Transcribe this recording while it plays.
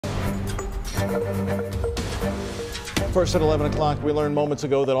First at 11 o'clock, we learned moments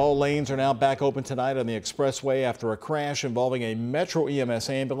ago that all lanes are now back open tonight on the expressway after a crash involving a Metro EMS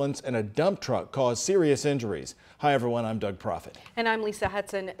ambulance and a dump truck caused serious injuries. Hi, everyone. I'm Doug Profit. And I'm Lisa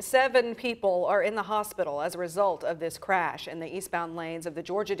Hudson. 7 people are in the hospital as a result of this crash in the eastbound lanes of the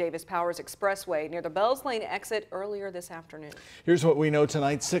Georgia Davis Powers Expressway near the Bells Lane exit earlier this afternoon. Here's what we know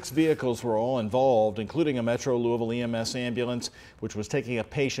tonight. 6 vehicles were all involved, including a Metro Louisville EMS ambulance, which was taking a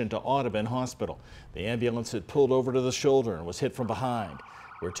patient to Audubon Hospital. The ambulance had pulled over to the shoulder and was hit from behind.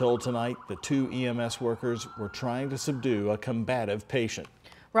 We're told tonight the 2 EMS workers were trying to subdue a combative patient.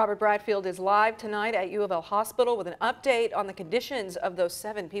 Robert Bradfield is live tonight at U of L Hospital with an update on the conditions of those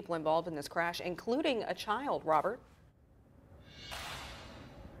 7 people involved in this crash, including a child. Robert?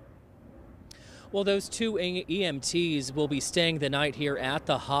 Well, those 2 EMTs will be staying the night here at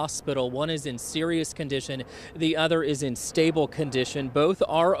the hospital. One is in serious condition. The other is in stable condition. Both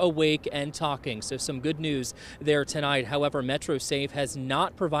are awake and talking, so some good news there tonight. However, Metro Safe has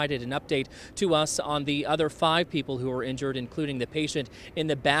not provided an update to us on the other 5 people who were injured, including the patient in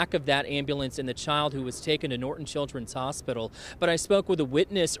the back of that ambulance and the child who was taken to Norton Children's Hospital. But I spoke with a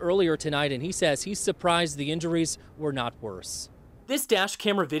witness earlier tonight, and he says he's surprised the injuries were not worse. This dash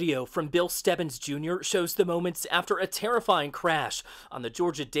camera video from Bill Stebbins Jr. shows the moments after a terrifying crash on the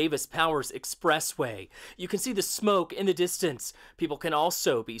Georgia Davis Powers Expressway. You can see the smoke in the distance. People can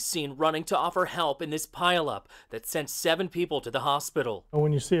also be seen running to offer help in this pileup that sent 7 people to the hospital.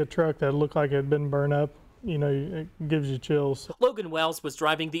 When you see a truck that looked like it had been burned up, you know, it gives you chills. Logan Wells was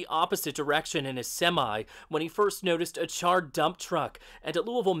driving the opposite direction in his semi when he first noticed a charred dump truck and a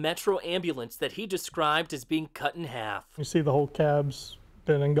Louisville Metro ambulance that he described as being cut in half. You see the whole cab's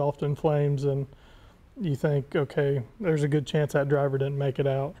been engulfed in flames, and you think, okay, there's a good chance that driver didn't make it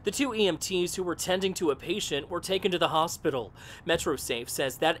out. The 2 EMTs who were tending to a patient were taken to the hospital. Metro Safe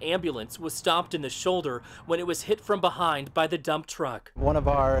says that ambulance was stopped in the shoulder when it was hit from behind by the dump truck. One of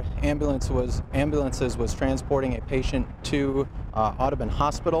our ambulances was transporting a patient to Audubon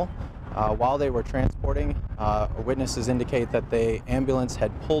Hospital. While they were transporting, witnesses indicate that the ambulance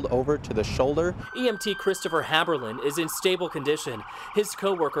had pulled over to the shoulder. EMT Christopher Haberlin is in stable condition. His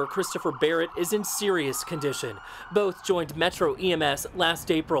co-worker Christopher Barrett is in serious condition. Both joined Metro EMS last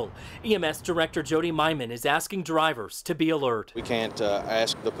April. EMS Director Jody Myman is asking drivers to be alert. We can't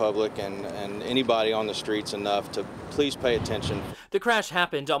ask the public and anybody on the streets enough to please pay attention. The crash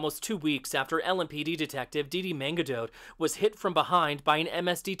happened almost 2 weeks after LMPD detective Didi Mangadot was hit from behind by an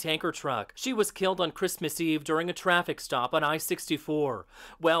MSD tanker truck. She was killed on Christmas Eve during a traffic stop on I-64.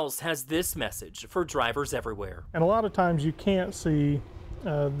 Wells has this message for drivers everywhere. And a lot of times you can't see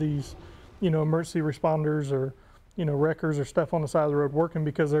these, emergency responders or, wreckers or stuff on the side of the road working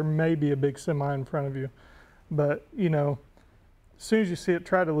because there may be a big semi in front of you. But, as soon as you see it,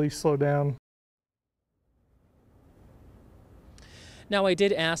 try to at least slow down. Now, I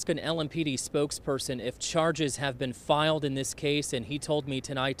did ask an LMPD spokesperson if charges have been filed in this case, and he told me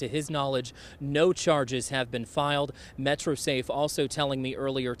tonight, to his knowledge, no charges have been filed. Metro Safe also telling me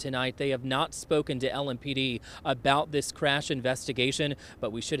earlier tonight they have not spoken to LMPD about this crash investigation,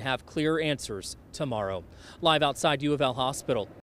 but we should have clear answers tomorrow. Live outside U of L Hospital,